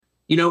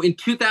In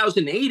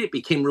 2008, it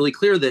became really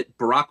clear that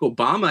Barack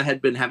Obama had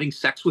been having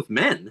sex with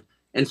men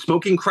and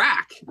smoking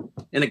crack.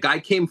 And a guy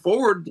came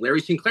forward,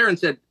 Larry Sinclair, and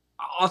said,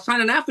 I'll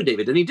sign an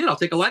affidavit. And he did. I'll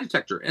take a lie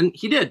detector. And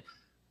he did.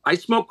 I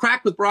smoked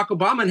crack with Barack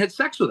Obama and had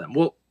sex with him.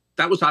 Well,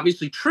 that was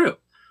obviously true.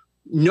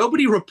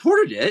 Nobody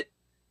reported it,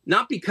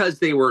 not because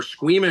they were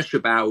squeamish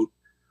about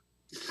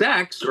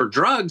sex or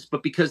drugs,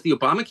 but because the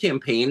Obama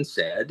campaign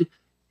said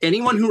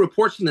anyone who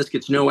reports on this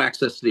gets no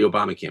access to the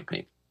Obama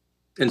campaign.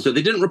 And so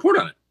they didn't report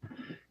on it.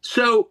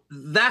 So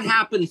that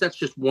happens. That's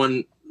just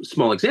one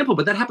small example,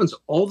 but that happens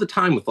all the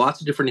time with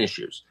lots of different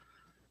issues.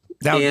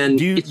 Now, and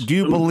do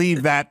you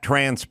believe that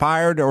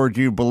transpired, or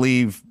do you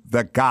believe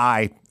the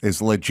guy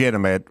is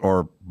legitimate,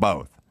 or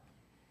both?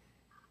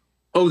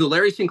 Oh, the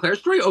Larry Sinclair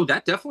story? Oh,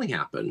 that definitely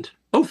happened.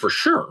 Oh, for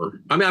sure.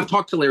 I mean, I've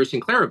talked to Larry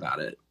Sinclair about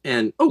it,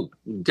 and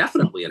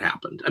definitely it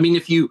happened. I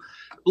mean,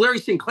 Larry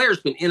Sinclair's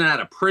been in and out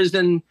of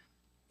prison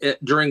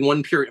during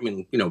one period. I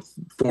mean,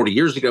 40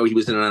 years ago, he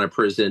was in and out of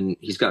prison.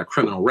 He's got a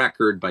criminal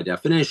record by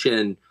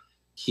definition.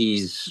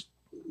 He's,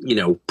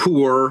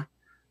 poor.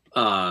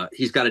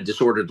 He's got a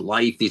disordered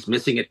life. He's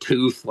missing a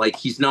tooth. Like,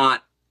 he's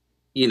not,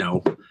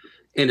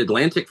 an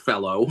Atlantic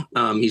fellow.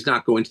 He's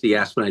not going to the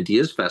Aspen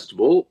Ideas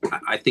Festival.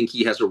 I think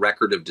he has a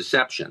record of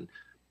deception.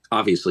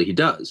 Obviously, he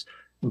does.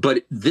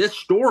 But this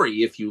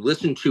story, if you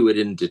listen to it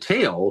in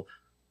detail,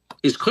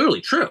 is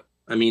clearly true.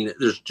 I mean,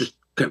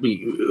 I'm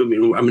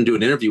going to do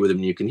an interview with him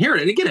and you can hear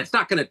it. And again, it's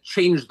not going to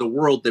change the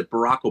world that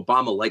Barack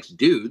Obama likes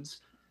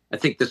dudes. I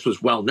think this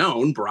was well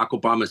known. Barack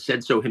Obama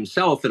said so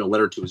himself in a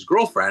letter to his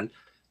girlfriend.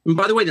 And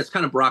by the way, that's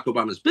kind of Barack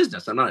Obama's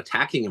business. I'm not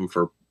attacking him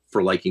for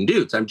liking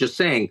dudes. I'm just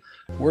saying.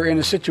 We're in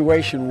a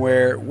situation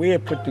where we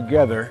have put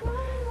together,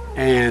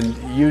 and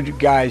you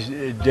guys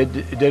did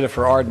it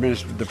for our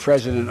administration, the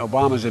President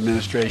Obama's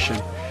administration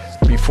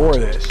before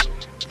this.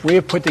 We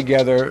have put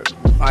together,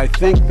 I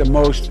think, the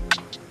most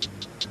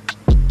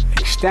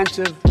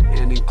extensive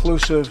and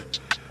inclusive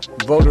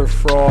voter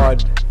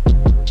fraud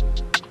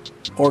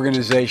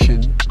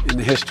organization in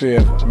the history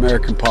of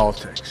American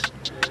politics.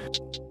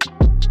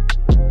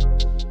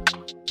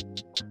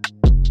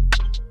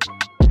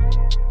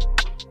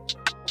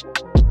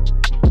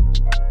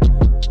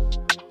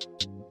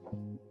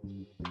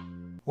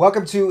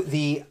 Welcome to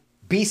the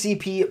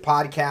BCP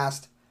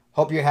podcast.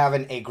 Hope you're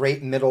having a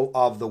great middle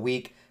of the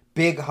week.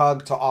 Big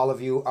hug to all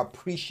of you.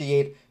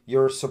 Appreciate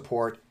your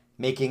support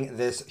making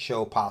this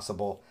show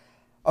possible.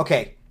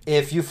 Okay,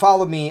 if you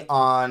follow me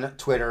on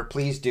Twitter,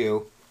 please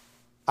do.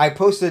 I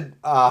posted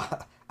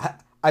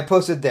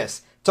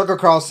this. Tucker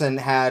Carlson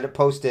had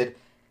posted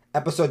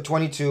episode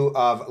 22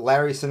 of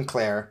Larry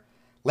Sinclair.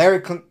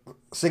 Larry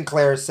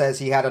Sinclair says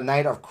he had a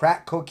night of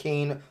crack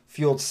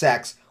cocaine-fueled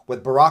sex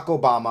with Barack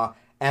Obama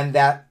and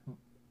that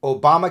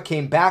Obama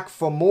came back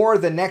for more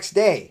the next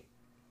day.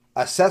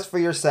 Assess for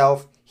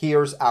yourself.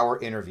 Here's our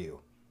interview.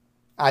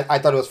 I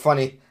thought it was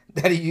funny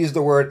that he used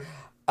the word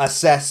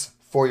assess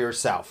for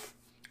yourself.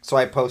 So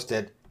I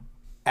posted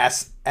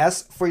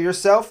SS for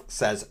yourself,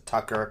 says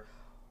Tucker,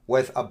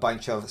 with a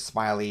bunch of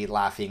smiley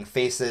laughing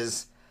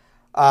faces.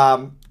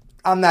 I'm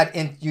not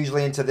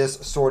usually into this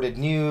sordid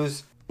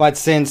news, but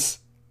since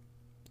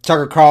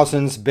Tucker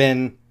Carlson's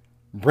been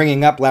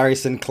bringing up Larry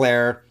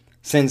Sinclair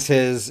since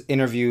his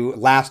interview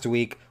last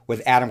week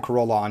with Adam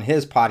Carolla on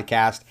his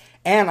podcast,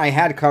 and I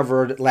had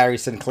covered Larry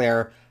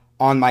Sinclair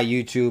on my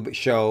YouTube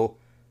show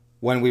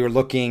when we were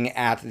looking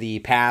at the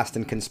past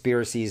and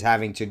conspiracies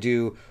having to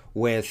do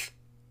with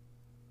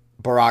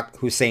Barack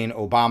Hussein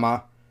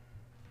Obama.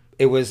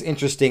 It was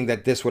interesting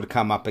that this would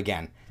come up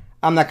again.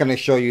 I'm not going to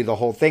show you the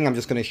whole thing. I'm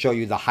just going to show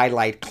you the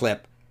highlight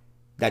clip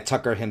that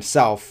Tucker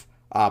himself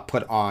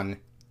put on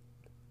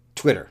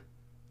Twitter.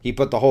 He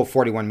put the whole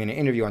 41-minute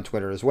interview on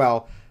Twitter as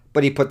well,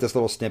 but he put this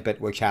little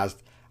snippet which has,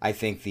 I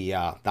think, the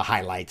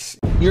highlights.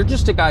 You're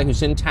just a guy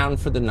who's in town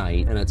for the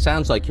night, and it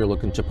sounds like you're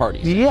looking to party.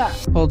 Yeah.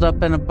 Pulled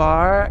up in a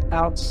bar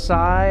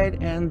outside,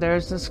 and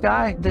there's this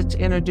guy that's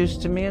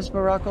introduced to me as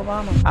Barack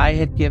Obama. I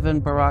had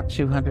given Barack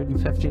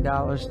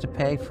 $250 to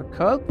pay for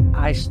coke.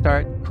 I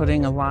start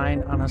putting a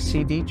line on a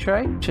CD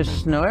tray to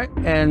snort,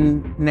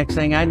 and next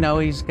thing I know,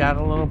 he's got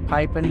a little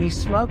pipe and he's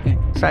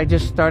smoking. So I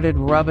just started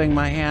rubbing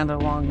my hand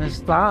along his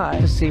thigh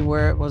to see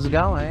where it was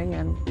going,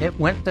 and it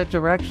went the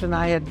direction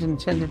I had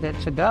intended it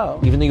to go.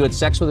 Even though you had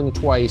sex with him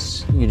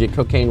twice, you did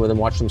cocaine with him,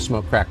 watched him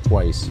smoke crack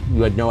twice,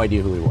 you had no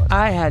idea who he was.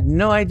 I had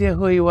no idea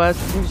who he was.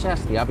 Let me just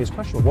ask the obvious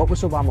question. What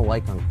was Obama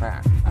like on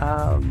crack?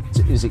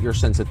 Is it your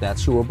sense that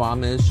that's who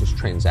Obama is, just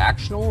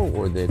transactional,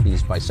 or that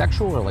he's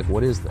bisexual, or like,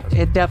 what is this?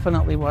 It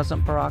definitely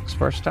wasn't Barack's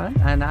first time,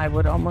 and I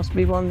would almost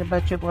be willing to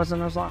bet you it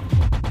wasn't as long.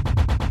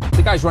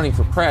 The guy's running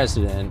for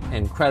president,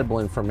 and credible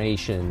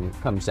information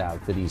comes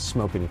out that he's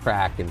smoking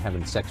crack and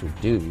having sex with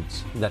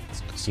dudes. That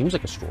seems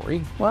like a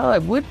story. Well,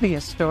 it would be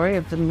a story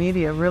if the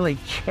media really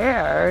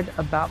cared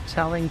about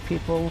telling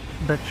people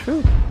the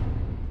truth.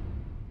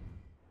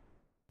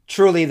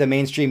 Truly, the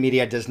mainstream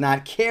media does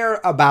not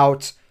care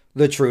about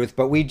the truth,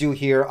 but we do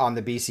here on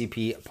the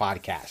BCP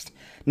podcast.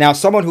 Now,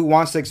 someone who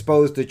wants to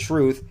expose the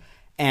truth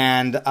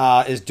and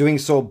is doing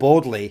so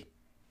boldly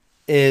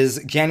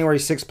is January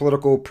 6th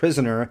political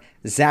prisoner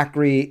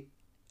Zachary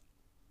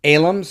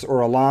Alams, or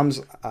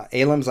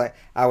Alams,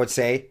 I would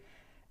say.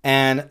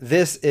 And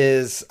this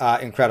is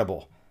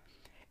incredible.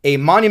 A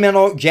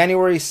monumental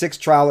January 6th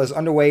trial is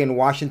underway in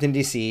Washington,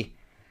 D.C.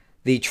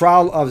 The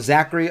trial of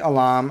Zachary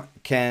Alam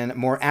can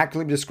more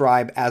accurately be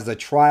described as the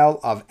trial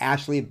of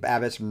Ashli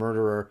Babbitt's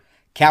murderer,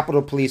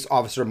 Capitol Police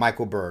Officer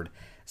Michael Byrd.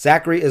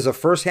 Zachary is a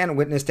first-hand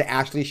witness to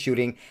Ashli's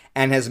shooting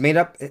and has made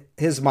up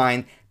his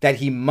mind that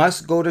he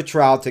must go to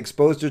trial to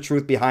expose the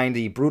truth behind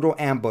the brutal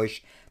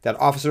ambush that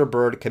Officer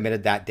Byrd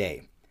committed that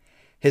day.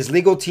 His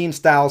legal team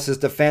styles his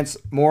defense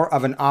more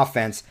of an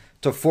offense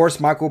to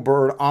force Michael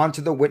Byrd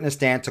onto the witness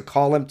stand to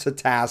call him to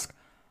task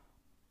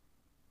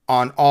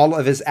on all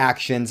of his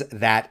actions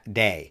that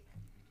day.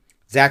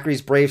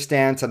 Zachary's brave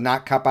stand to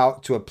not cop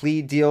out to a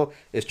plea deal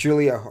is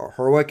truly a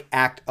heroic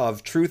act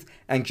of truth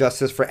and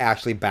justice for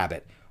Ashli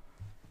Babbitt.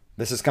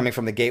 This is coming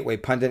from the Gateway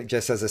Pundit,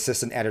 just as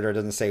assistant editor,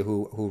 doesn't say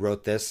who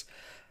wrote this.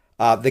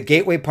 The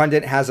Gateway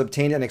Pundit has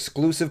obtained an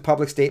exclusive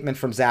public statement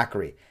from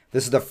Zachary.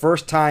 This is the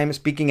first time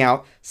speaking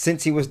out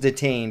since he was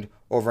detained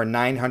over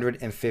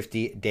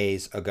 950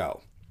 days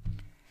ago.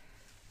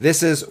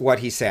 This is what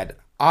he said.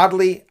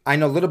 Oddly, I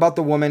know little about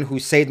the woman who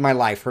saved my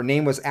life. Her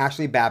name was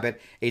Ashli Babbitt,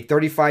 a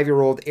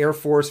 35-year-old Air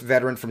Force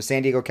veteran from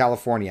San Diego,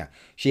 California.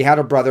 She had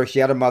a brother, she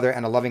had a mother,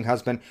 and a loving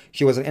husband.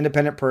 She was an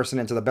independent person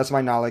and, to the best of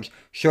my knowledge,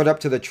 showed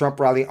up to the Trump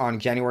rally on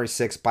January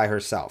 6th by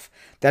herself.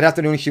 That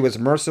afternoon, she was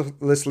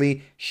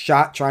mercilessly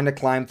shot trying to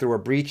climb through a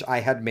breach I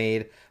had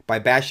made by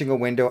bashing a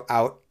window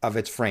out of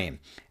its frame.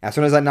 As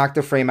soon as I knocked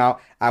the frame out,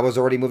 I was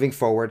already moving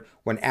forward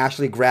when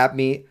Ashli grabbed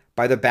me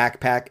by the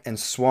backpack and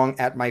swung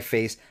at my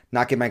face,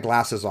 knocking my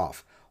glasses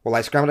off. While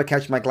I scrambled to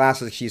catch my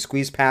glasses, she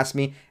squeezed past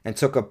me and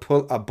took a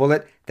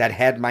bullet that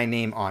had my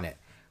name on it.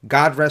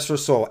 God rest her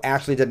soul,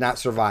 Ashli did not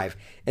survive.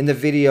 In the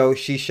video,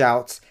 she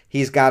shouts,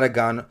 "He's got a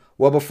gun."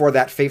 Well before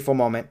that fateful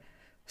moment,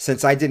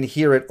 since I didn't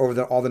hear it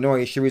over all the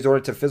noise, she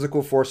resorted to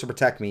physical force to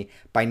protect me.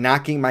 By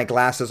knocking my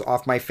glasses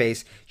off my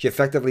face, she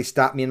effectively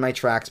stopped me in my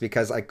tracks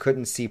because I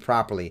couldn't see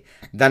properly.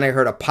 Then I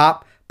heard a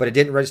pop, but it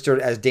didn't register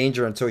as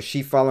danger until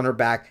she fell on her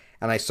back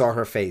and I saw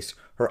her face.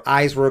 Her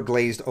eyes were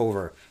glazed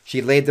over. She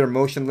lay there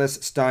motionless,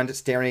 stunned,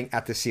 staring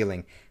at the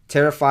ceiling.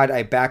 Terrified,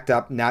 I backed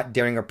up, not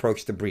daring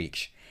approach the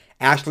breach.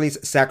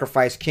 Ashli's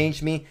sacrifice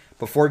changed me.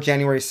 Before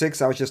January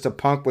 6th, I was just a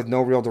punk with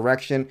no real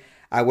direction.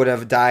 I would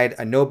have died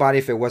a nobody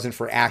if it wasn't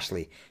for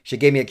Ashli. She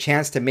gave me a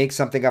chance to make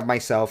something of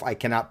myself. I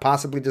cannot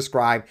possibly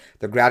describe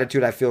the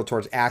gratitude I feel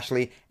towards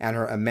Ashli and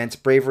her immense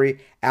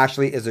bravery.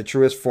 Ashli is the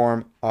truest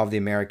form of the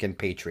American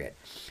patriot.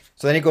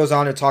 So then he goes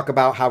on to talk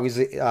about how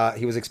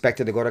he was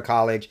expected to go to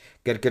college,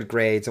 get good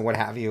grades, and what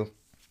have you.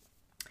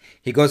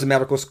 He goes to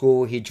medical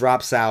school. He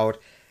drops out,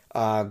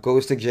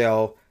 goes to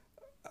jail.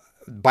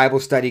 Bible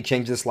study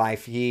changed his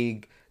life.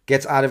 He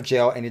gets out of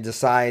jail and he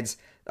decides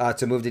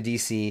to move to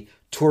D.C.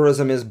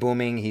 Tourism is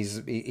booming.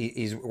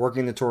 He's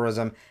working the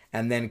tourism,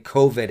 and then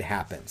COVID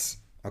happens.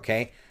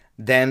 Okay,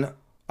 then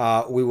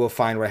we will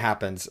find what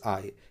happens.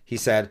 He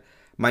said,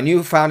 "My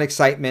newfound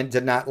excitement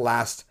did not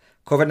last.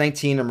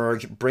 COVID-19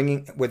 emerged,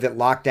 bringing with it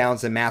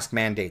lockdowns and mask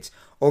mandates.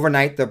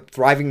 Overnight, the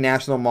thriving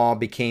National Mall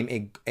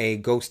became a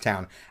ghost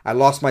town. I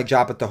lost my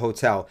job at the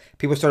hotel.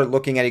 People started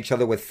looking at each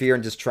other with fear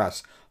and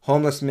distrust.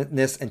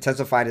 Homelessness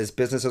intensified as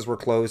businesses were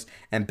closed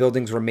and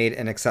buildings were made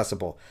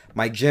inaccessible.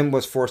 My gym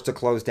was forced to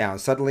close down.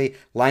 Suddenly,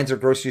 lines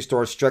of grocery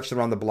stores stretched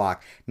around the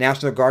block.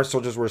 National Guard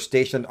soldiers were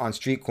stationed on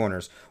street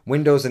corners.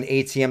 Windows and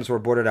ATMs were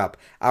boarded up.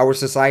 Our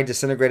society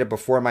disintegrated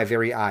before my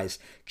very eyes.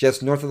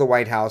 Just north of the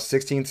White House,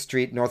 16th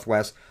Street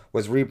Northwest,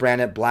 was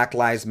rebranded Black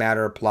Lives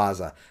Matter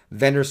Plaza.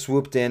 Vendors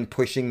swooped in,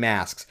 pushing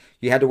masks.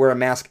 You had to wear a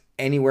mask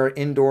anywhere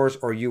indoors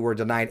or you were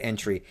denied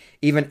entry.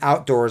 Even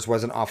outdoors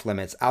wasn't off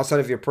limits. Outside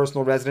of your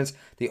personal residence,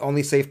 the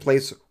only safe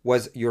place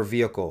was your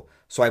vehicle.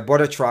 So I bought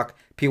a truck.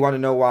 People want to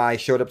know why I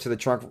showed up to the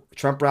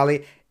Trump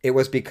rally. It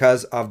was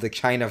because of the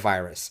China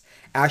virus.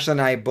 Ashli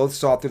and I both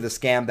saw through the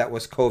scam that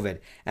was COVID,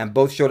 and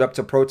both showed up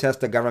to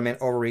protest the government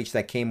overreach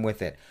that came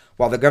with it.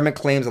 While the government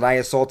claims that I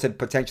assaulted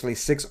potentially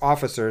 6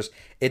 officers,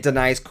 it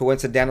denies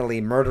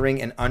coincidentally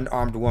murdering an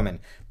unarmed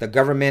woman. The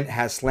government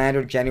has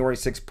slandered January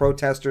 6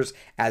 protesters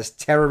as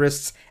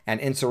terrorists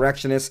and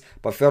insurrectionists,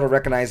 but failed to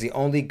recognize the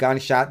only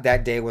gunshot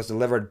that day was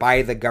delivered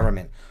by the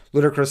government.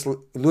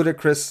 Ludicrously,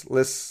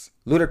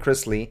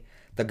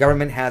 the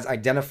government has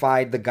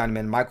identified the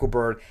gunman, Michael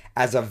Byrd,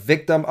 as a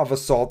victim of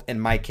assault in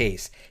my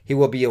case. He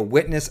will be a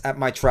witness at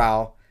my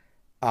trial.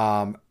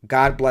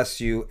 God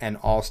bless you, and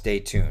all stay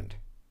tuned."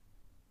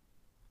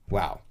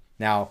 Wow.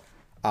 Now,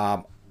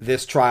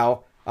 this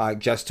trial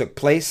just took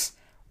place.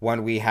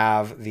 When we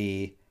have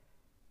the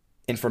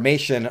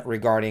information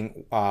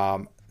regarding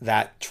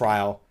that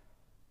trial,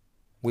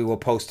 we will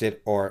post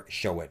it or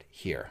show it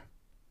here.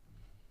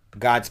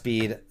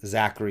 Godspeed,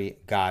 Zachary,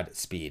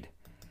 Godspeed.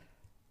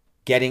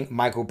 Getting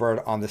Michael Byrd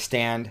on the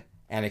stand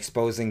and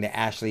exposing the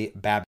Ashli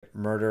Babbitt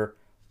murder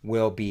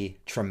will be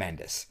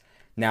tremendous.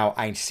 Now,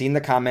 I've seen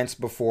the comments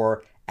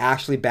before.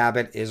 Ashli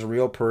Babbitt is a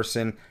real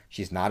person.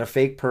 She's not a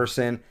fake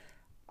person.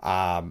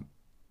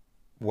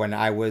 when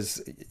I was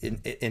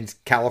in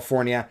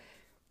California,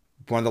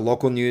 one of the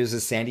local news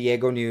is San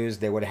Diego News.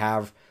 They would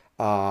have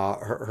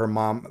her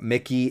mom,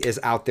 Mickey, is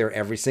out there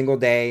every single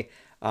day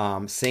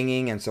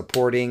singing and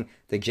supporting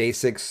the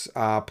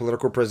J6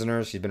 political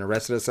prisoners. She's been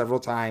arrested several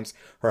times.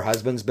 Her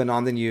husband's been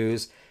on the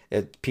news.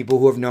 People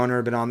who have known her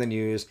have been on the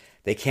news.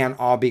 They can't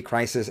all be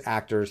crisis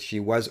actors. She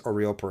was a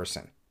real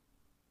person.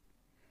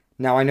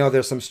 Now, I know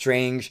there's some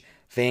strange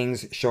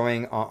things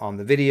showing on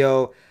the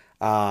video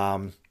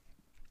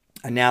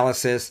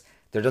analysis.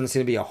 There doesn't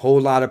seem to be a whole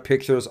lot of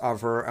pictures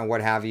of her and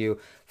what have you.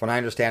 From what I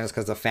understand, it's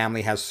because the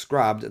family has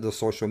scrubbed the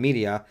social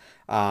media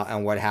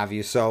and what have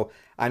you. So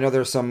I know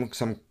there's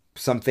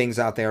some things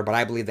out there, but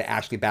I believe that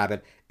Ashli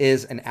Babbitt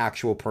is an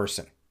actual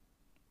person.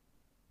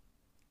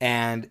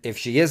 And if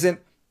she isn't,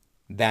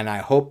 then I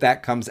hope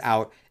that comes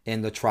out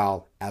in the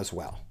trial as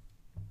well.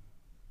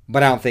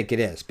 But I don't think it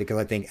is, because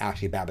I think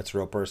Ashli Babbitt's a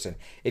real person.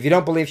 If you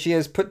don't believe she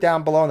is, put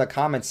down below in the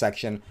comments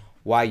section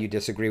why you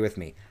disagree with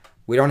me.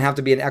 We don't have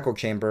to be an echo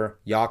chamber.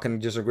 Y'all can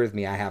disagree with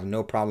me. I have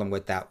no problem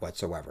with that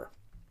whatsoever.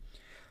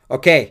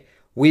 Okay,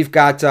 we've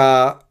got,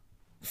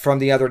 from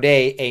the other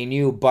day, a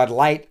new Bud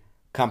Light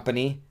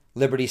company,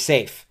 Liberty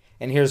Safe.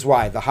 And here's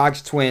why. The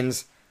Hodge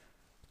twins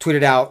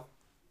tweeted out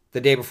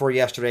the day before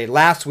yesterday.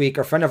 Last week,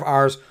 a friend of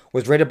ours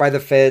was raided by the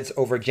feds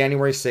over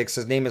January 6th.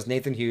 His name is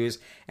Nathan Hughes,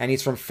 and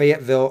he's from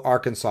Fayetteville,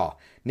 Arkansas.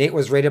 Nate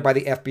was raided by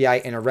the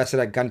FBI and arrested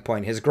at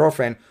gunpoint. His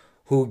girlfriend,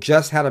 who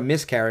just had a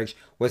miscarriage,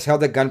 was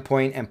held at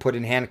gunpoint and put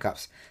in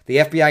handcuffs. The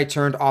FBI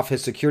turned off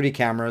his security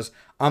cameras,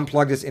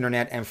 unplugged his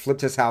internet, and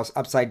flipped his house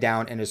upside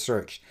down in a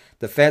search.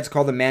 The feds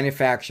called the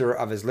manufacturer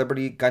of his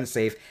Liberty gun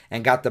safe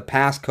and got the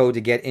passcode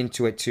to get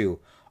into it too.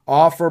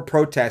 All for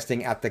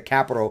protesting at the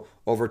Capitol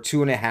over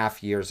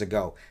 2.5 years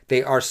ago.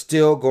 They are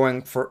still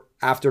going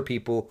after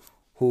people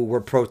who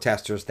were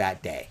protesters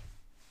that day.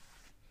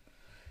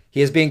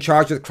 He is being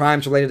charged with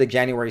crimes related to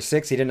January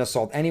 6th. He didn't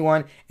assault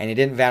anyone, and he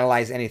didn't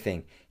vandalize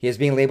anything. He is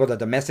being labeled a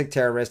domestic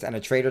terrorist and a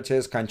traitor to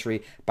his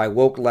country by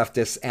woke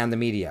leftists and the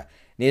media.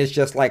 And he is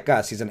just like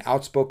us. He's an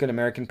outspoken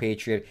American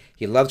patriot.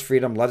 He loves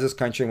freedom, loves his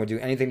country, and would do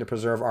anything to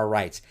preserve our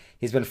rights.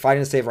 He's been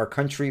fighting to save our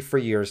country for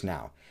years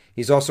now.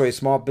 He's also a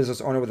small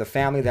business owner with a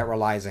family that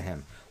relies on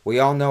him. We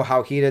all know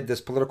how heated this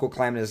political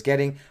climate is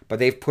getting, but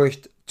they've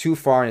pushed too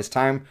far, and it's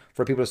time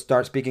for people to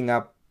start speaking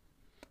up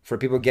for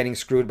people getting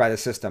screwed by the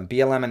system.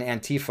 BLM and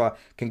Antifa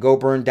can go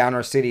burn down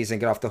our cities and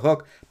get off the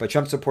hook, but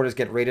Trump supporters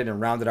get raided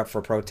and rounded up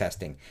for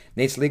protesting.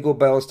 Nate's legal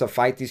bills to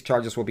fight these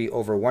charges will be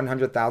over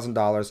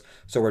 $100,000,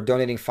 so we're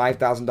donating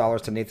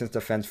 $5,000 to Nathan's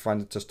Defense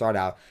Fund to start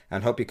out,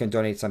 and hope you can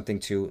donate something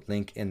to.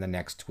 Link in the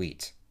next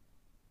tweet.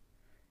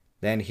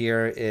 Then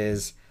here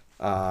is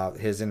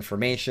his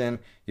information.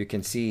 You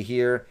can see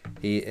here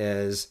he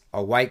is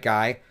a white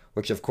guy,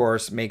 which of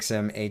course makes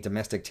him a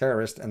domestic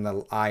terrorist in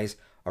the eyes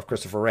of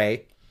Christopher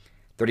Wray.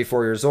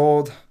 34 years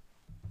old,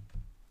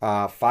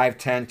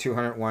 5'10",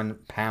 201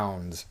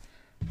 pounds.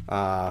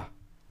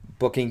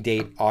 Booking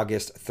date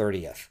August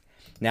 30th.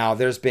 Now,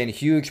 there's been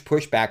huge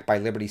pushback by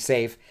Liberty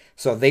Safe,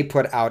 so they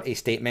put out a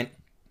statement.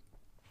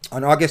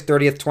 On August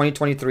 30th,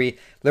 2023,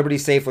 Liberty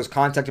Safe was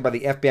contacted by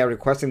the FBI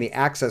requesting the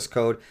access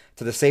code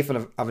to the safe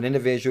of an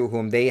individual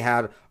whom they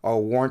had a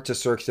warrant to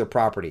search their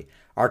property.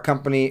 Our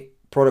company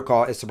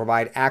protocol is to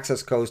provide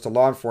access codes to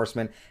law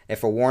enforcement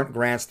if a warrant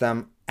grants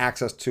them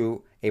access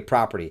to a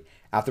property.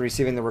 After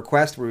receiving the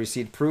request, we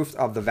received proof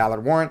of the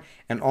valid warrant,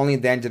 and only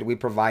then did we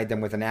provide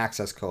them with an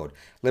access code.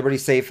 Liberty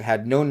Safe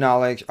had no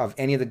knowledge of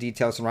any of the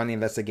details surrounding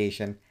the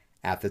investigation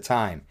at the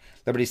time.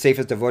 Liberty Safe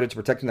is devoted to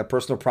protecting the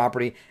personal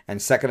property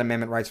and Second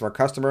Amendment rights of our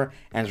customer,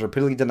 and has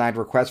repeatedly denied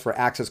requests for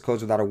access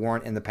codes without a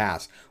warrant in the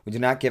past. We do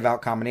not give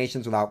out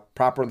combinations without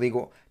proper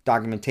legal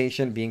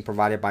documentation being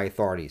provided by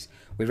authorities.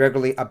 We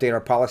regularly update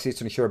our policies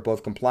to ensure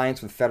both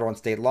compliance with federal and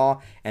state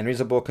law and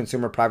reasonable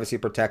consumer privacy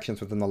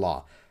protections within the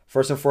law.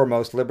 First and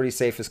foremost, Liberty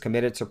Safe is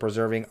committed to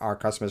preserving our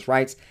customers'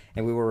 rights,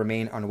 and we will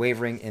remain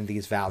unwavering in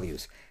these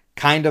values.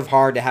 Kind of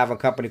hard to have a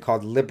company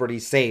called Liberty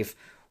Safe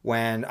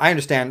when I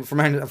understand from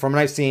what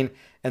I've seen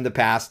in the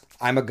past.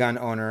 I'm a gun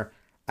owner.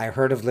 I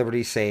heard of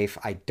Liberty Safe.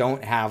 I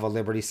don't have a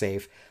Liberty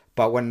Safe,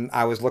 but when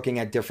I was looking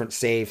at different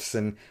safes,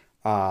 and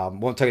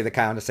won't tell you the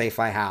kind of safe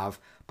I have,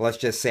 but let's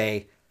just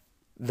say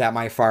that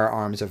my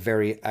firearms are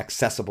very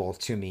accessible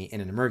to me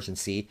in an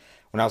emergency.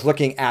 When I was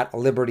looking at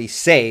Liberty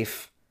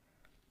Safe,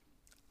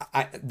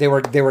 they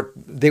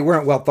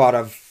weren't well thought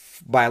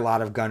of by a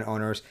lot of gun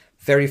owners.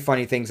 Very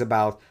funny things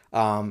about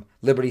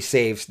Liberty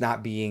Safes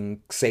not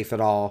being safe at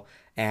all,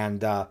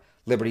 and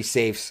Liberty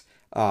Safes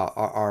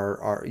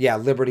are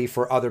liberty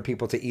for other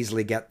people to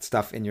easily get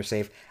stuff in your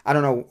safe. I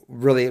don't know,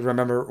 really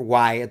remember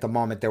why at the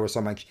moment there was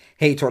so much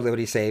hate toward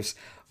Liberty Safes,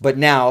 but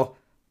now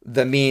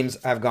the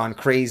memes have gone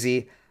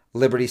crazy.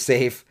 Liberty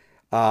Safe,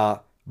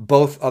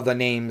 both of the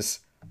names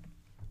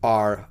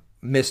are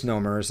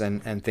misnomers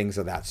and things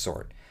of that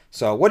sort.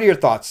 So what are your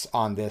thoughts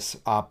on this?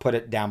 Put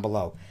it down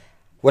below.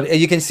 What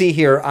you can see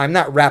here, I'm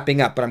not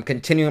wrapping up, but I'm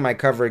continuing my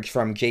coverage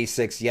from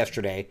J6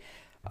 yesterday,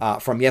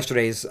 from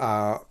yesterday's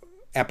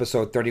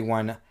episode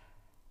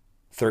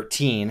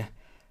 3113.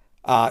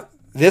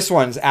 this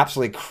one's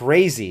absolutely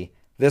crazy.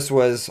 This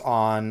was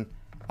on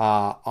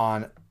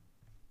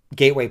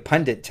Gateway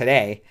Pundit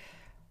today.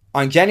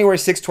 On January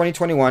 6,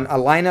 2021,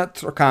 Elena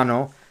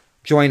Turcano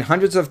joined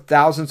hundreds of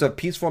thousands of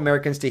peaceful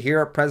Americans to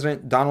hear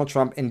President Donald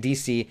Trump in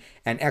D.C.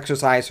 and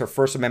exercise her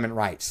First Amendment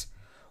rights.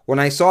 When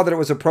I saw that it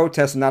was a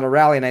protest and not a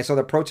rally, and I saw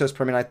the protest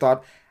permit, I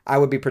thought I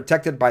would be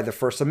protected by the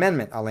First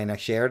Amendment, Elena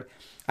shared.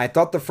 I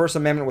thought the First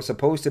Amendment was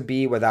supposed to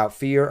be without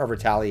fear of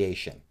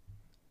retaliation.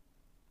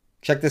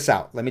 Check this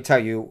out. Let me tell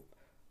you,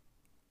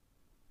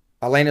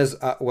 Elena's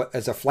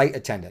is a flight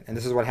attendant, and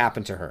this is what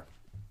happened to her.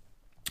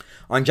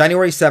 On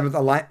January 7th,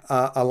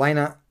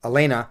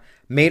 Elena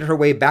made her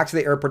way back to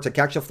the airport to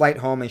catch a flight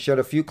home and showed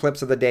a few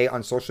clips of the day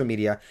on social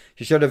media.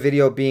 She showed a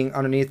video being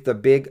underneath the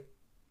big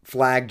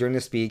flag during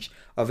the speech,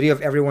 a video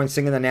of everyone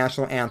singing the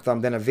national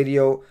anthem, then a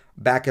video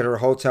back at her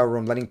hotel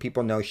room letting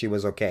people know she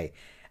was okay.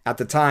 At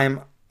the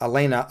time,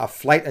 Elena, a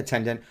flight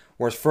attendant,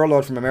 was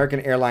furloughed from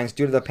American Airlines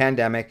due to the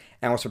pandemic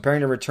and was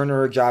preparing to return to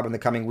her job in the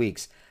coming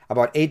weeks.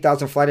 About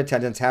 8,000 flight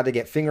attendants had to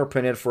get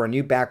fingerprinted for a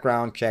new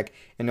background check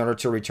in order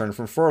to return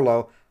from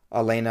furlough,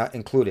 Elena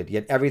included,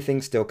 yet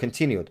everything still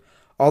continued.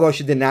 Although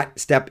she did not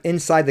step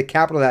inside the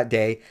Capitol that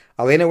day,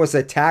 Elena was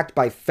attacked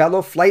by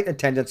fellow flight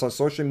attendants on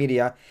social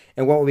media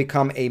in what will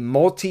become a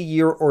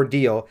multi-year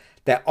ordeal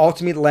that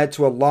ultimately led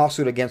to a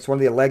lawsuit against one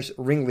of the alleged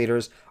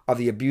ringleaders of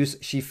the abuse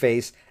she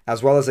faced,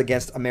 as well as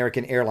against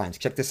American Airlines.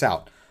 Check this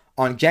out.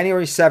 On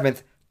January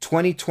 7th,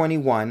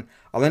 2021,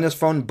 Elena's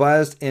phone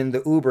buzzed in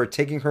the Uber,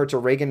 taking her to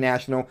Reagan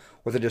National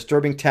with a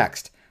disturbing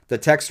text. The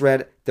text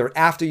read, "They're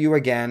after you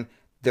again.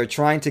 They're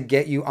trying to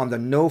get you on the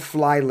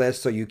no-fly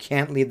list so you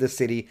can't leave the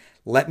city.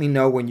 Let me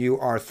know when you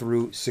are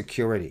through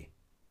security."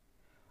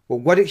 Well,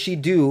 what did she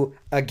do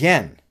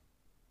again?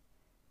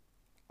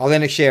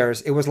 Elena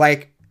shares, "It was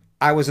like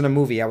I was in a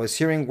movie. I was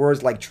hearing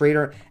words like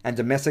traitor and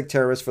domestic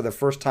terrorist for the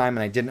first time,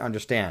 and I didn't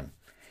understand."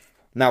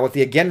 Now, what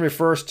the again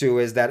refers to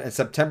is that in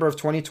September of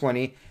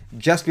 2020,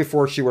 just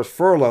before she was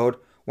furloughed,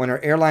 when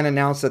her airline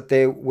announced that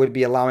they would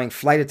be allowing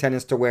flight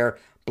attendants to wear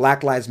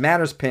Black Lives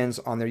Matter pins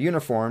on their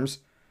uniforms,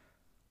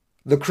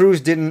 the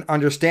crews didn't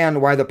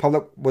understand why the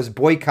public was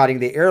boycotting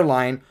the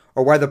airline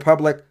or why the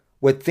public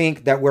would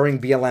think that wearing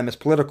BLM is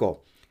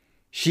political.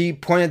 She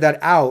pointed that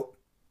out.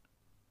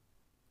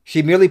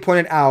 She merely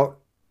pointed out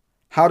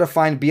how to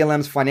find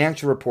BLM's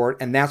financial report,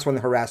 and that's when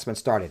the harassment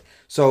started.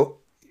 So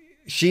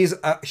she's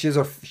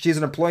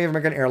an employee of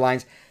American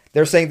Airlines.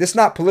 They're saying this is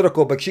not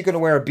political, but she can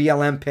wear a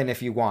BLM pin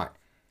if you want.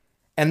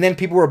 And then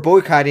people were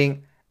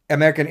boycotting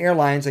American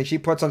Airlines, and she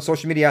puts on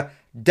social media,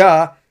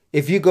 duh,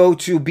 if you go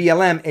to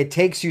BLM, it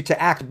takes you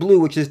to Act Blue,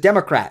 which is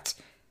Democrats.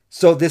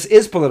 So this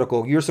is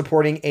political. You're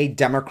supporting a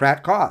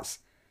Democrat cause.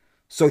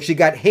 So she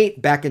got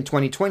hate back in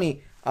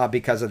 2020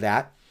 because of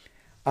that.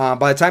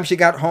 By the time she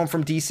got home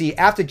from D.C.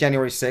 after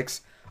January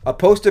 6th, a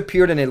post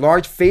appeared in a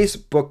large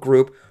Facebook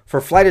group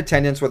for flight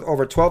attendants with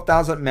over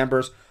 12,000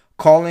 members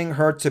calling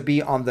her to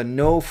be on the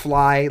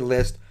no-fly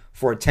list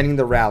for attending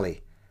the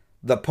rally.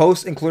 The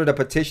post included a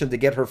petition to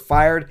get her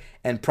fired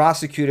and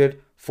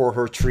prosecuted for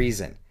her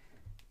treason.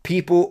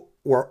 People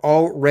were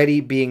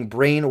already being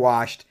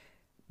brainwashed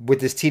with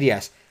this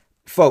TDS.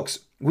 Folks,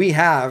 we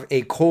have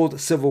a cold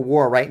civil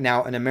war right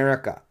now in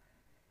America.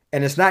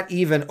 And it's not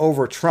even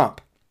over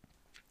Trump.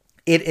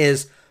 It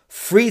is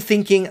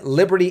free-thinking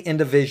liberty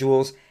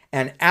individuals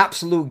and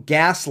absolute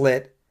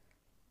gaslit,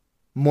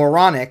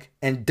 moronic,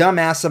 and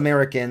dumbass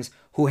Americans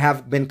who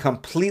have been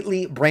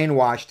completely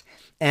brainwashed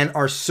and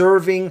are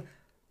serving,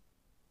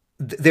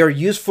 they're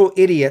useful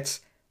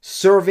idiots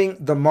serving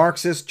the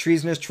Marxist,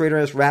 treasonous,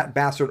 traitorous, rat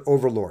bastard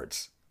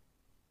overlords.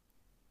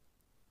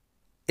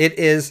 It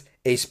is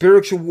a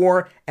spiritual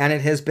war, and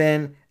it has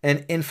been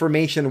an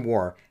information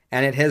war,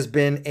 and it has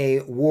been a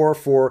war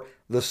for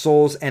the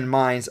souls and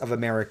minds of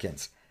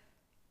Americans.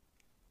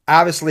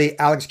 Obviously,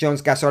 Alex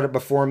Jones got started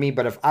before me,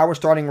 but if I were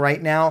starting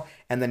right now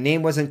and the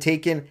name wasn't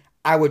taken,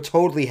 I would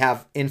totally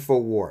have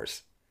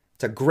InfoWars.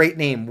 It's a great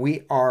name.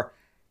 We are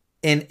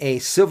in a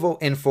civil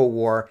info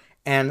war,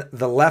 and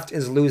the left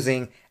is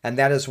losing, and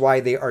that is why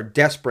they are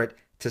desperate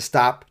to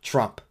stop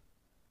Trump.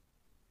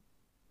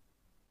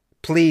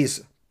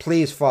 Please,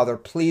 please, Father,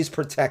 please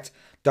protect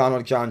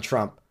Donald John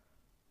Trump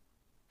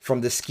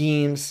from the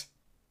schemes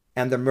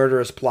and the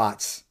murderous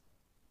plots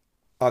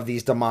of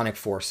these demonic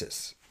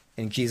forces.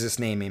 In Jesus'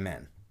 name,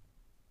 amen.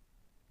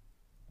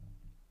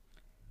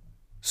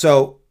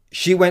 So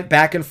she went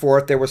back and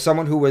forth. There was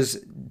someone who was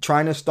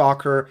trying to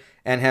stalk her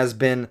and has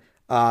been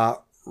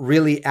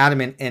really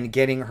adamant in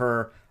getting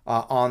her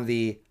on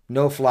the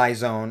no-fly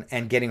zone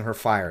and getting her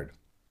fired.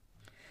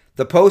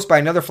 The post by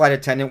another flight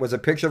attendant was a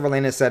picture of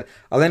Elena that said,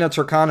 "Elena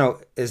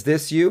Turcano, is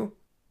this you?"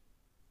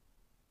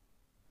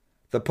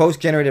 The post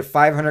generated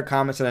 500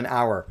 comments in an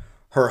hour.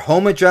 Her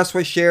home address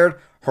was shared.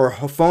 Her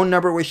phone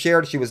number was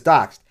shared. She was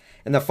doxxed.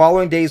 In the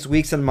following days,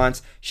 weeks, and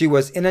months, she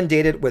was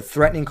inundated with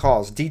threatening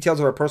calls. Details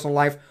of her personal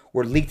life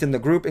were leaked in the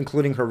group,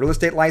 including her real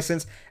estate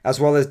license, as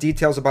well as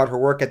details about her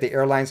work at the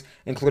airlines,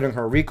 including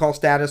her recall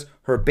status,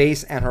 her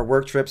base, and her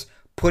work trips,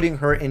 putting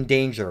her in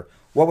danger.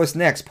 What was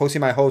next?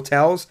 Posting my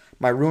hotels,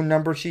 my room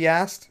number, she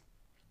asked.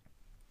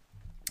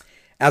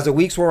 As the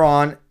weeks wore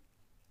on,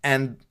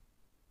 and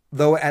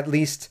though at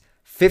least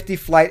 50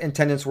 flight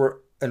attendants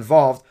were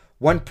involved,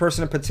 one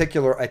person in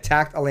particular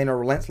attacked Elena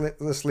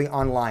relentlessly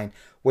online.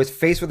 Was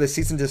faced with a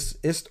cease and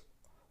desist,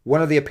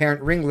 one of the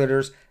apparent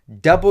ringleaders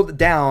doubled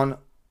down,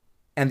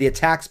 and the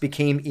attacks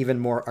became even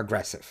more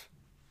aggressive.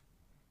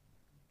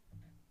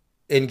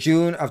 In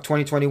June of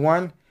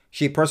 2021,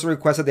 she personally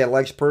requested the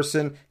alleged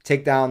person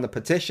take down the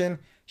petition.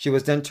 She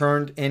was then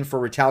turned in for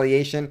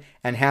retaliation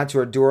and had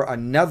to endure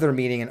another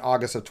meeting in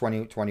August of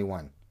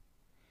 2021.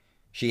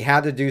 She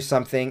had to do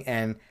something,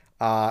 and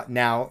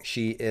now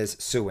she is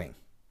suing.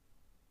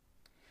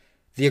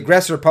 The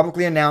aggressor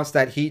publicly announced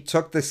that he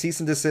took the cease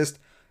and desist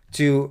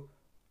to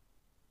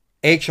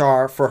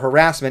HR for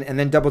harassment and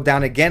then doubled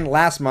down again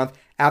last month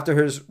after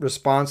his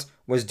response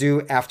was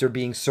due after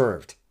being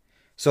served.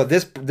 So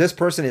this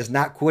person is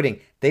not quitting.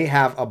 They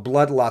have a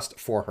bloodlust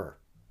for her.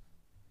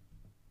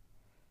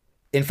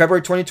 In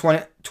February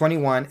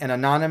 2021, an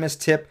anonymous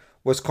tip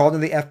was called to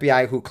the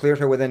FBI, who cleared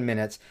her within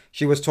minutes.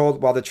 She was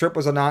told while the tip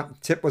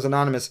was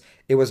anonymous,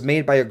 it was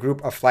made by a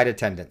group of flight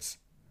attendants.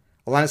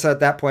 Alana said at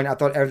that point, I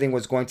thought everything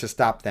was going to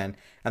stop then.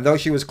 And though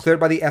she was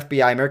cleared by the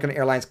FBI, American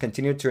Airlines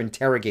continued to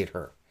interrogate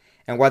her.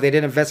 And while they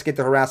didn't investigate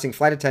the harassing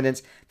flight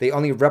attendants, they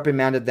only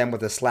reprimanded them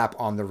with a slap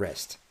on the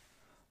wrist.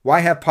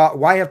 Why have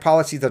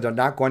policies that are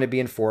not going to be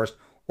enforced,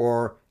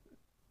 or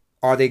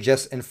are they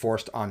just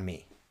enforced on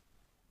me?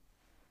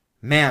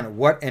 Man,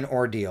 what an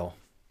ordeal.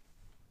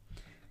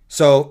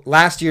 So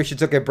last year, she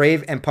took a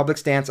brave and public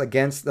stance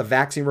against the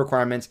vaccine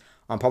requirements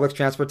on public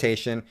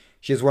transportation.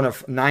 She is one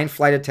of 9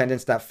 flight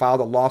attendants that filed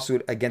a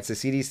lawsuit against the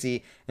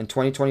CDC in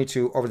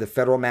 2022 over the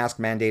federal mask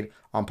mandate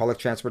on public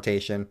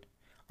transportation,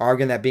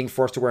 arguing that being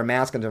forced to wear a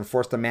mask and to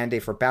enforce the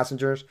mandate for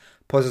passengers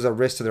poses a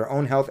risk to their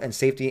own health and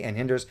safety and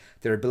hinders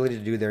their ability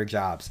to do their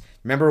jobs.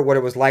 Remember what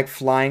it was like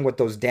flying with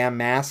those damn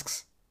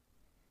masks?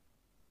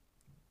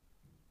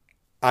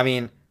 I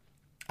mean,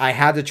 I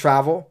had to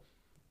travel.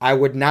 I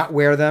would not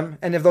wear them.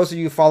 And if those of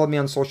you follow me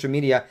on social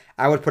media,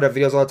 I would put up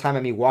videos all the time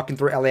of me walking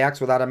through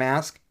LAX without a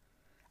mask.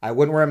 I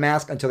wouldn't wear a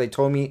mask until they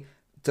told me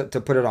to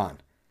put it on.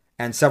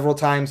 And several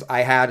times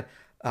I had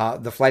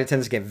the flight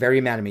attendants get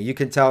very mad at me. You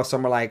can tell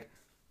some are like,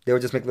 they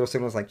would just make little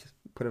signals like, just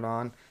put it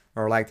on.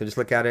 Or like, they just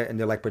look at it and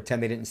they're like,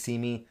 pretend they didn't see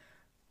me.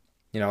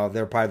 You know,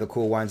 they're probably the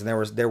cool ones.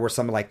 And there were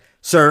some like,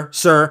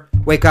 sir,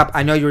 wake up.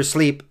 I know you're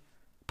asleep.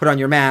 Put on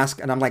your mask.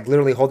 And I'm like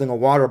literally holding a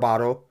water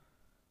bottle.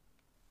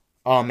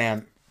 Oh,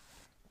 man.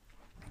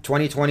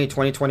 2020,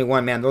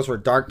 2021, man, those were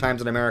dark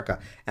times in America.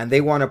 And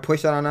they want to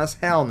push that on us?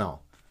 Hell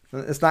no.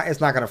 It's not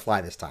going to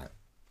fly this time.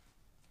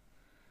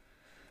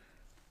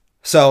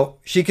 So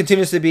she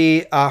continues to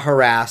be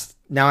harassed.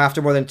 Now,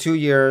 after more than 2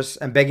 years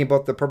and begging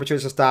both the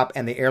perpetrators to stop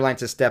and the airline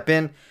to step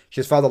in, she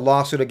has filed a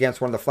lawsuit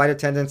against one of the flight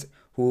attendants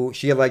who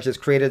she alleges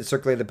created and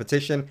circulated the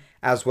petition,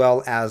 as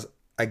well as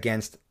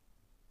against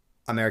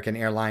American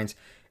Airlines.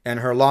 In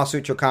her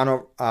lawsuit,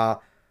 Chocano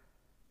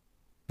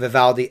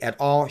Vivaldi et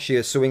al., she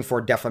is suing for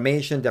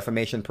defamation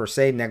per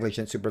se,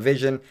 negligent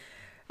supervision,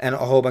 and a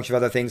whole bunch of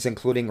other things,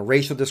 including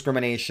racial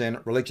discrimination,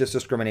 religious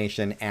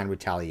discrimination, and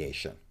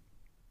retaliation.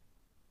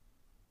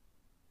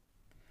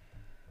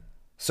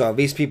 So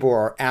these people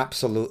are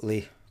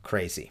absolutely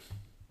crazy.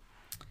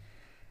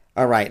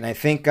 All right, and I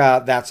think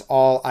that's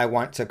all I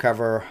want to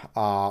cover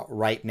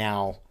right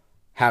now,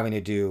 having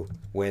to do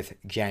with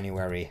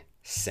January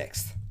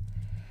 6th.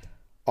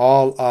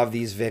 All of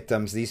these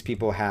victims, these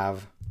people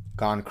have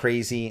gone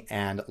crazy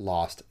and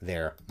lost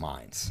their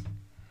minds.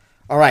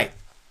 All right,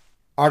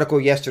 article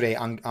yesterday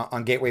on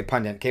Gateway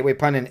Pundit. Gateway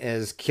Pundit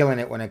is killing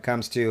it when it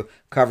comes to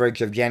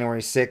coverage of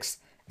January 6th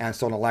and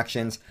stolen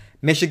elections.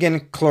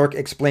 Michigan clerk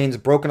explains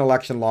broken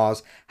election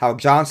laws, how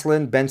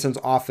Jocelyn Benson's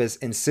office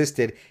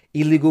insisted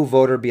illegal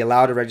voter be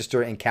allowed to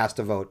register and cast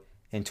a vote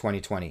in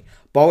 2020.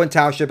 Baldwin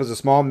Township is a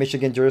small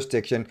Michigan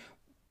jurisdiction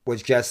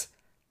with just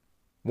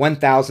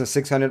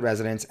 1,600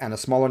 residents and a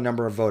smaller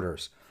number of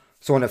voters.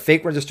 So when a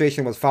fake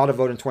registration was filed to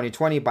vote in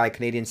 2020 by a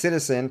Canadian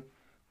citizen,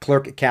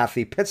 clerk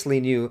Kathy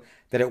Pitsley knew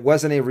that it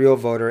wasn't a real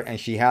voter, and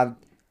she had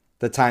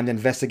the time to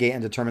investigate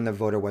and determine the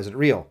voter wasn't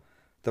real.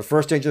 The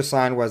first danger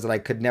sign was that I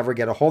could never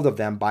get a hold of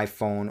them by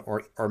phone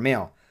or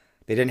mail.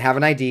 They didn't have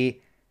an ID.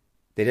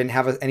 They didn't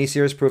have any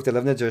serious proof they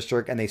lived in the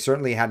district, and they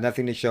certainly had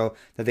nothing to show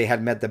that they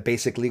had met the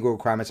basic legal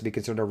requirements to be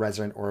considered a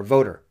resident or a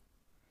voter.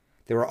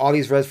 There were all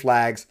these red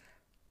flags,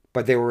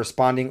 but they were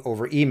responding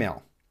over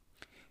email.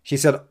 She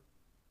said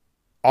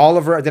all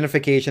of her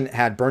identification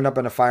had burned up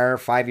in a fire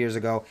 5 years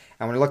ago,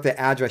 and when I looked at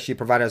the address she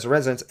provided as a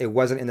residence, it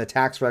wasn't in the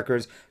tax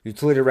records,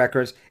 utility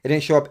records. It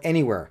didn't show up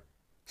anywhere.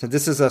 Since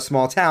this is a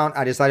small town,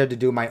 I decided to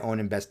do my own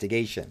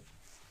investigation.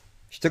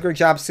 She took her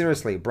job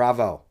seriously.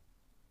 Bravo.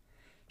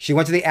 She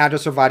went to the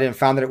address provided and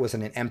found that it was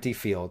in an empty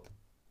field.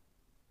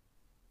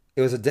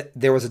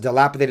 There was a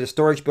dilapidated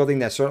storage building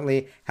that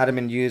certainly hadn't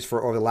been used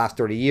for over the last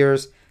 30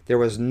 years. There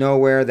was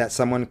nowhere that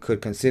someone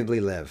could conceivably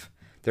live.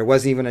 There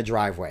wasn't even a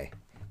driveway.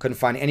 Couldn't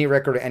find any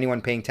record of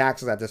anyone paying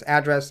taxes at this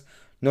address,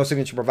 No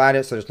signature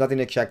provided, so there's nothing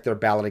to check their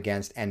ballot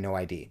against and no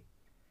ID.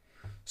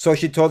 So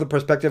she told the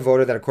prospective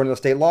voter that according to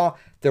state law,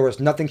 there was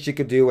nothing she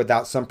could do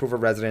without some proof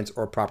of residence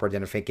or proper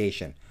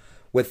identification.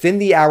 Within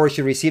the hour,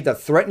 she received a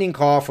threatening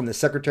call from the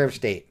Secretary of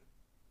State.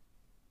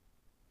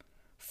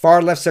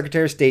 Far-left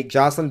Secretary of State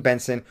Jocelyn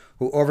Benson,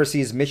 who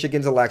oversees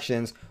Michigan's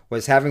elections,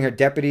 was having her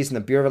deputies in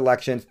the Bureau of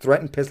Elections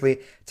threaten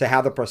Pisley to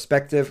have the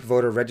prospective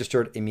voter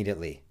registered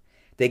immediately.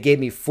 They gave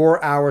me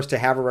 4 hours to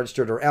have her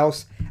registered or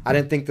else. I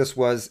didn't think this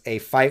was a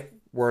fight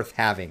worth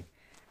having.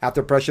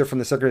 After pressure from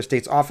the Secretary of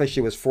State's office,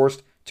 she was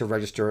forced to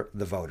register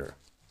the voter.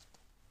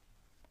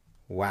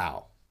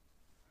 Wow.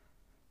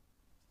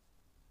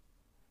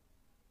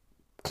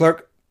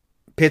 Clerk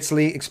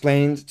Pisley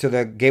explained to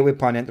the Gateway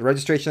Pundit the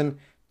registration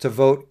to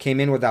vote came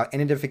in without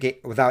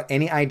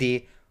any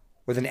ID,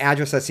 with an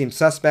address that seemed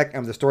suspect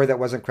and with a story that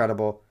wasn't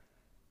credible,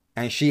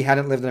 and she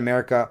hadn't lived in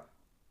America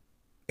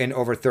in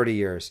over 30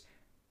 years.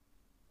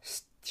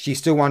 She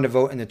still wanted to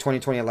vote in the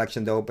 2020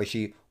 election, though, but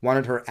she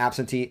wanted her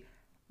absentee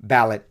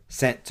ballot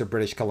sent to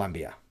British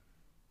Columbia.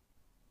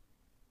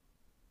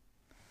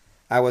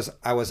 I was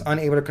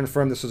unable to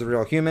confirm this was a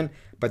real human,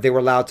 but they were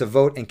allowed to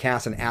vote and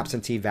cast an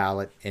absentee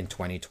ballot in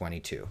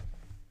 2020,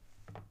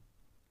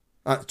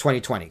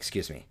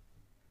 excuse me.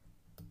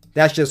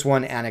 That's just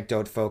one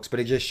anecdote, folks, but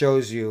it just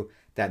shows you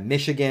that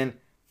Michigan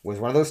was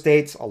one of those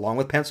states, along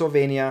with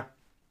Pennsylvania,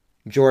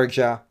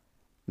 Georgia,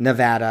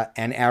 Nevada,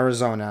 and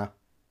Arizona,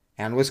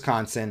 and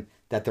Wisconsin,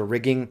 that the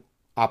rigging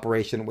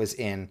operation was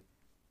in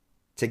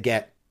to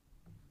get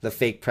the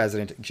fake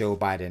President Joe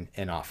Biden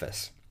in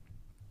office.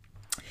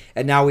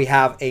 And now we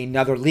have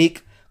another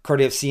leak,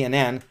 courtesy of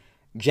CNN.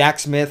 Jack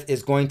Smith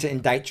is going to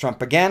indict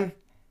Trump again,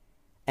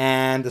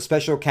 and the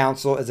special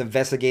counsel is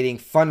investigating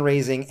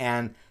fundraising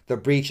and the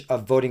breach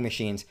of voting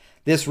machines.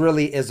 This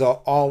really is an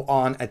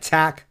all-on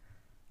attack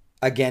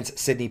against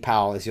Sidney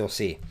Powell, as you'll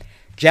see.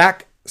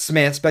 Jack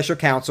Smith, special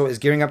counsel, is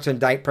gearing up to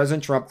indict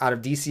President Trump out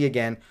of D.C.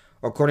 again,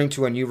 according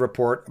to a new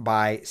report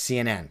by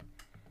CNN.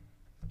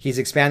 He's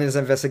expanded his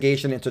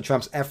investigation into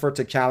Trump's effort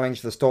to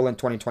challenge the stolen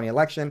 2020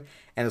 election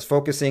and is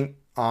focusing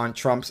on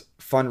Trump's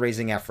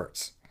fundraising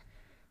efforts.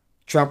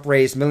 Trump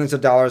raised millions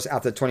of dollars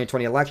after the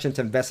 2020 election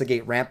to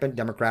investigate rampant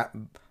Democrat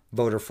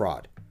voter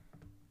fraud.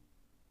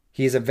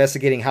 He is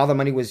investigating how the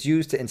money was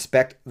used to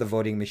inspect the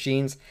voting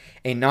machines.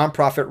 A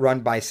nonprofit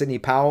run by Sidney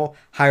Powell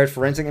hired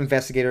forensic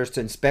investigators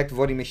to inspect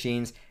voting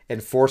machines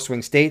in 4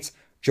 swing states: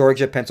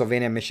 Georgia,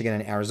 Pennsylvania, Michigan,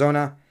 and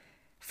Arizona.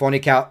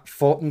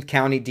 Fulton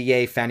County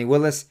DA Fannie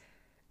Willis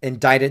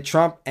indicted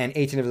Trump and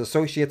 18 of his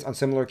associates on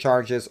similar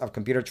charges of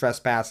computer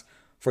trespass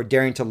for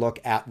daring to look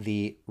at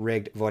the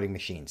rigged voting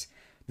machines.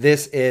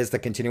 This is the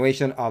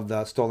continuation of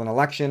the stolen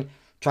election,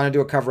 trying to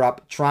do a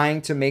cover-up,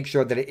 trying to make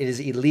sure that it is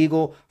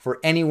illegal for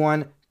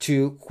anyone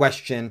to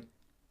question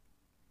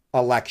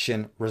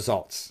election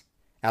results,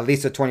 at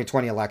least the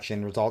 2020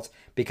 election results,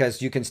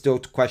 because you can still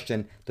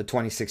question the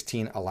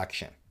 2016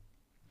 election.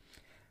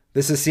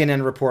 This is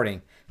CNN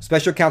reporting.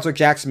 Special Counsel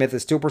Jack Smith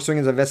is still pursuing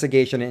his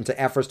investigation into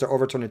efforts to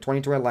overturn the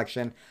 2020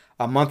 election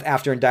a month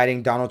after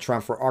indicting Donald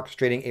Trump for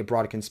orchestrating a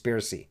broad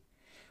conspiracy.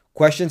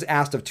 Questions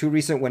asked of 2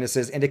 recent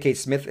witnesses indicate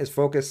Smith is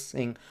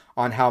focusing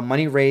on how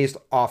money raised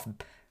off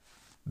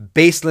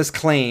baseless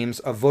claims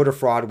of voter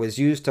fraud was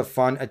used to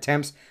fund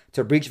attempts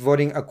to breach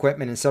voting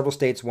equipment in several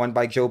states won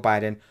by Joe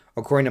Biden,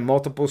 according to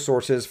multiple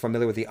sources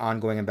familiar with the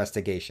ongoing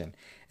investigation.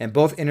 In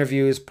both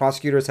interviews,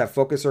 prosecutors have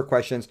focused their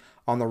questions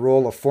on the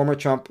role of former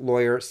Trump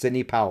lawyer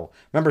Sidney Powell.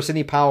 Remember,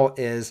 Sidney Powell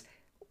is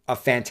a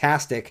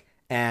fantastic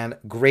and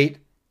great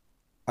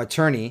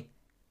attorney.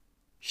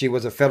 She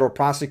was a federal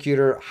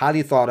prosecutor,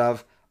 highly thought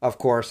of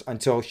course,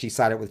 until she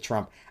sided with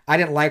Trump. I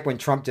didn't like when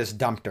Trump just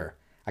dumped her.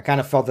 I kind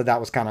of felt that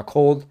was kind of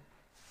cold,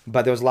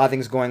 but there was a lot of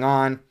things going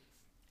on,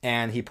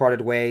 and he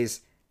parted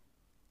ways.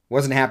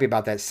 Wasn't happy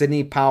about that.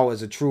 Sidney Powell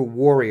is a true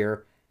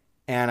warrior,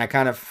 and I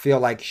kind of feel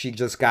like she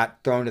just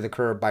got thrown to the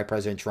curb by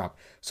President Trump.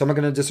 Someone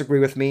going to disagree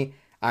with me.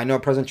 I know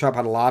President Trump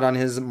had a lot on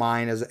his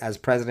mind as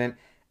president,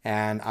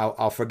 and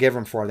I'll forgive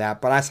him for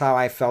that. But that's how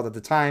I felt at the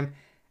time.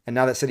 And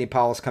now that Sidney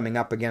Powell is coming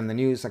up again in the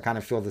news, I kind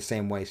of feel the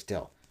same way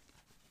still.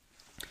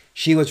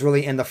 She was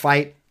really in the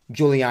fight.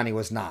 Giuliani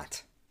was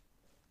not.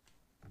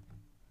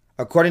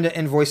 According to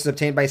invoices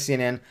obtained by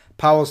CNN,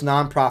 Powell's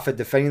nonprofit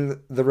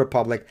Defending the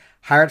Republic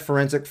hired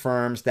forensic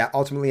firms that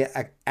ultimately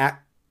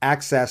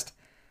accessed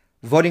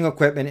voting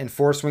equipment in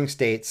 4 swing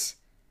states,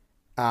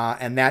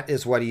 and that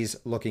is what he's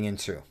looking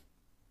into.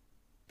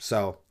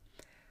 So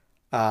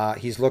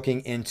he's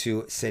looking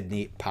into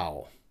Sidney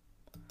Powell.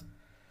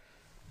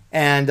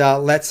 And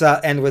let's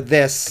end with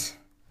this.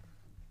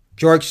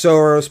 George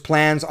Soros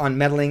plans on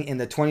meddling in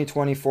the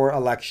 2024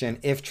 election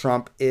if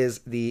Trump is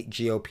the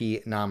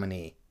GOP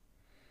nominee.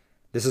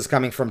 This is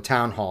coming from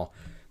Town Hall.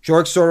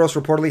 George Soros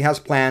reportedly has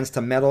plans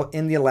to meddle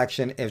in the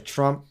election if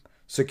Trump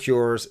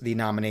secures the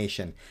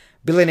nomination.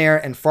 Billionaire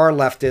and far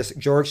leftist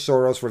George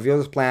Soros revealed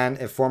his plan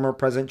if former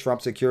President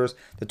Trump secures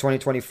the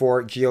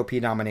 2024 GOP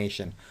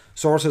nomination.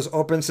 Soros'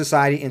 Open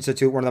Society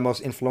Institute, one of the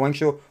most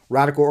influential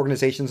radical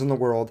organizations in the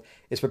world,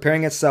 is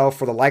preparing itself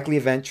for the likely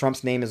event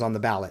Trump's name is on the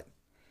ballot.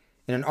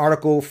 In an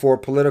article for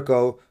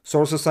Politico,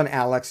 Soros' son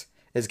Alex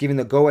is giving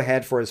the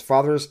go-ahead for his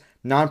father's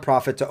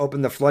nonprofit to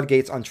open the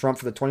floodgates on Trump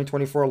for the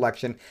 2024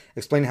 election,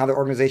 explaining how the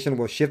organization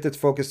will shift its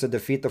focus to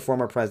defeat the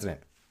former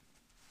president.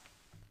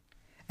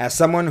 As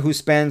someone who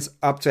spends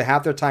up to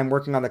half their time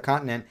working on the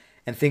continent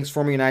and thinks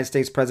former United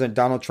States President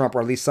Donald Trump,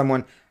 or at least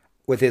someone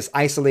with his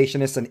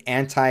isolationist and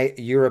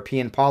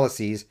anti-European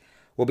policies,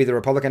 will be the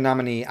Republican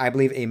nominee, I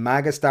believe a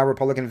MAGA-style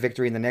Republican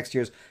victory in the next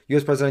year's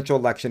U.S. presidential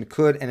election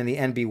could, and in the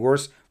end, be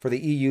worse for the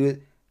EU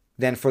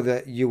than for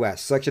the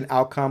U.S. Such an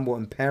outcome will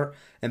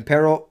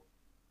imperil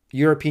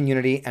European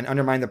unity and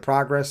undermine the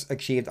progress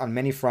achieved on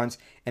many fronts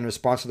in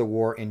response to the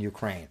war in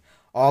Ukraine.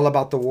 All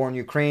about the war in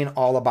Ukraine,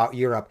 all about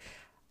Europe.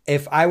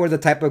 If I were the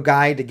type of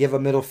guy to give a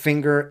middle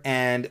finger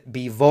and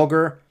be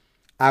vulgar,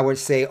 I would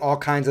say all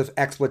kinds of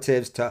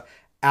expletives to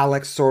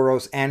Alex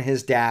Soros and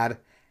his dad.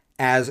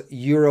 As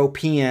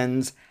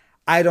Europeans,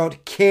 I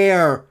don't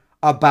care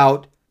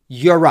about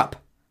Europe.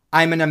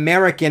 I'm an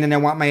American and I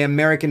want my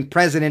American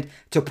president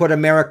to put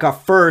America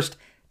first.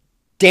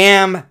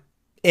 Damn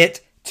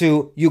it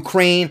to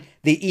Ukraine,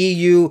 the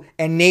EU,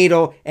 and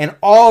NATO, and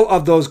all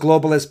of those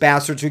globalist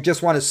bastards who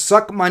just want to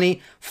suck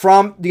money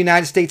from the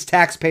United States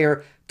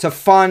taxpayer to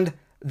fund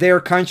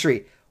their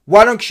country.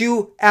 Why don't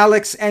you,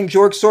 Alex and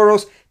George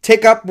Soros,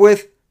 take up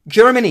with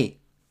Germany?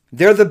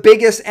 They're the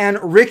biggest and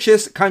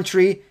richest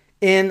country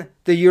in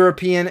the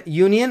European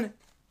Union.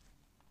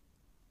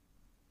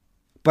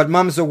 But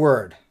mum's the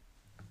word.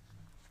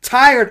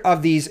 Tired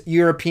of these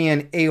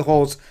European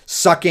a-holes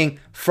sucking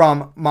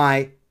from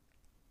my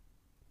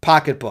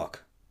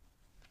pocketbook.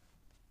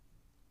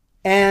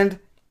 And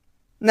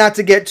not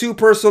to get too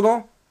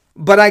personal,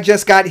 but I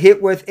just got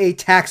hit with a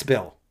tax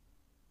bill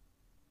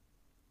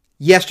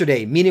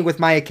yesterday, meeting with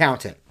my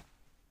accountant,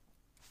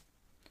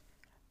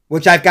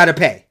 which I've got to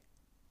pay.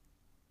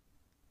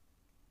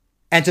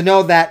 And to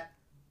know that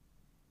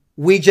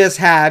we just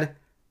had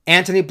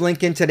Antony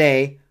Blinken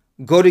today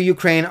go to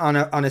Ukraine on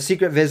a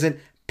secret visit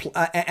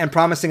and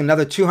promising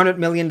another $200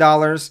 million.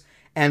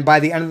 And by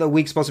the end of the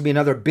week, supposed to be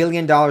another $1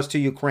 billion to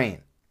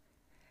Ukraine.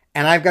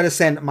 And I've got to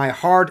send my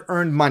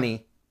hard-earned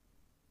money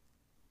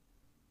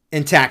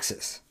in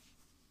taxes.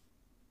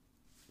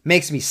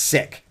 Makes me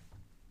sick.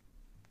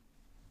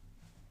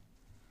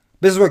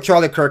 This is what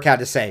Charlie Kirk had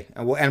to say,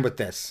 and we'll end with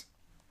this.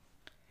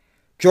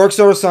 George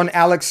Soros' son,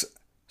 Alex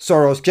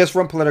Soros, just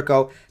from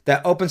Politico,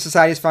 that Open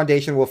Society's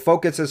foundation will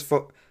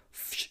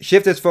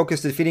shift its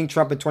focus to defeating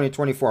Trump in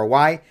 2024.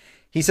 Why?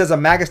 He says a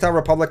MAGA-style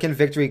Republican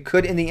victory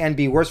could in the end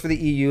be worse for the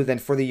EU than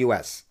for the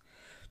US.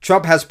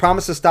 Trump has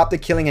promised to stop the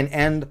killing and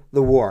end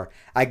the war.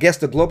 I guess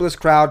the globalist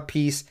crowd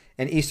peace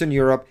in Eastern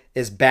Europe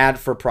is bad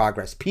for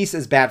progress. Peace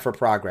is bad for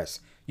progress.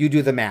 You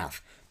do the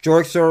math.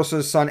 George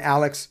Soros' son,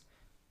 Alex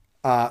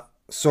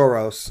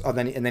Soros,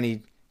 and then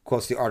he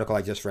quotes the article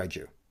I just read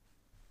you.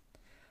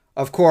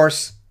 Of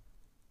course,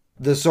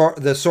 the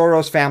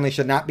Soros family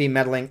should not be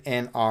meddling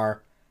in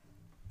our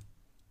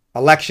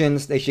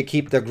elections. They should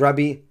keep the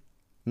grubby,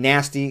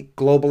 nasty,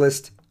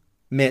 globalist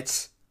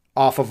mitts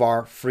off of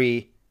our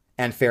free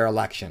and fair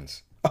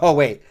elections. Oh,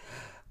 wait.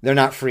 They're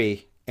not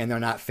free and they're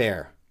not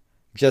fair.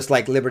 Just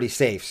like Liberty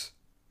safes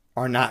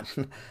are not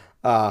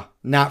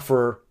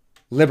for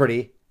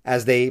liberty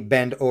as they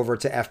bend over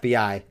to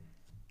FBI,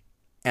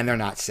 and they're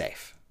not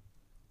safe.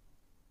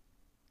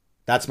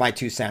 That's my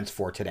 2 cents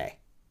for today.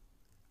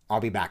 I'll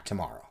be back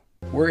tomorrow.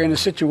 We're in a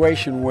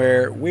situation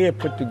where we have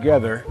put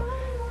together,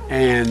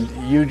 and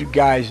you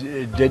guys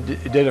did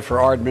it for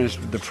our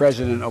the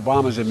President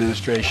Obama's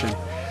administration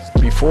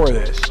before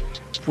this.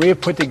 We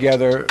have put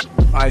together,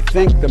 I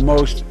think, the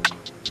most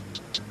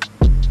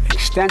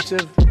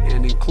extensive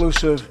and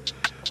inclusive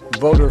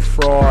voter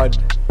fraud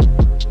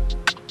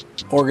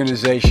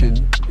organization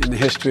in the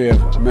history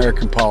of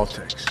American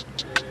politics.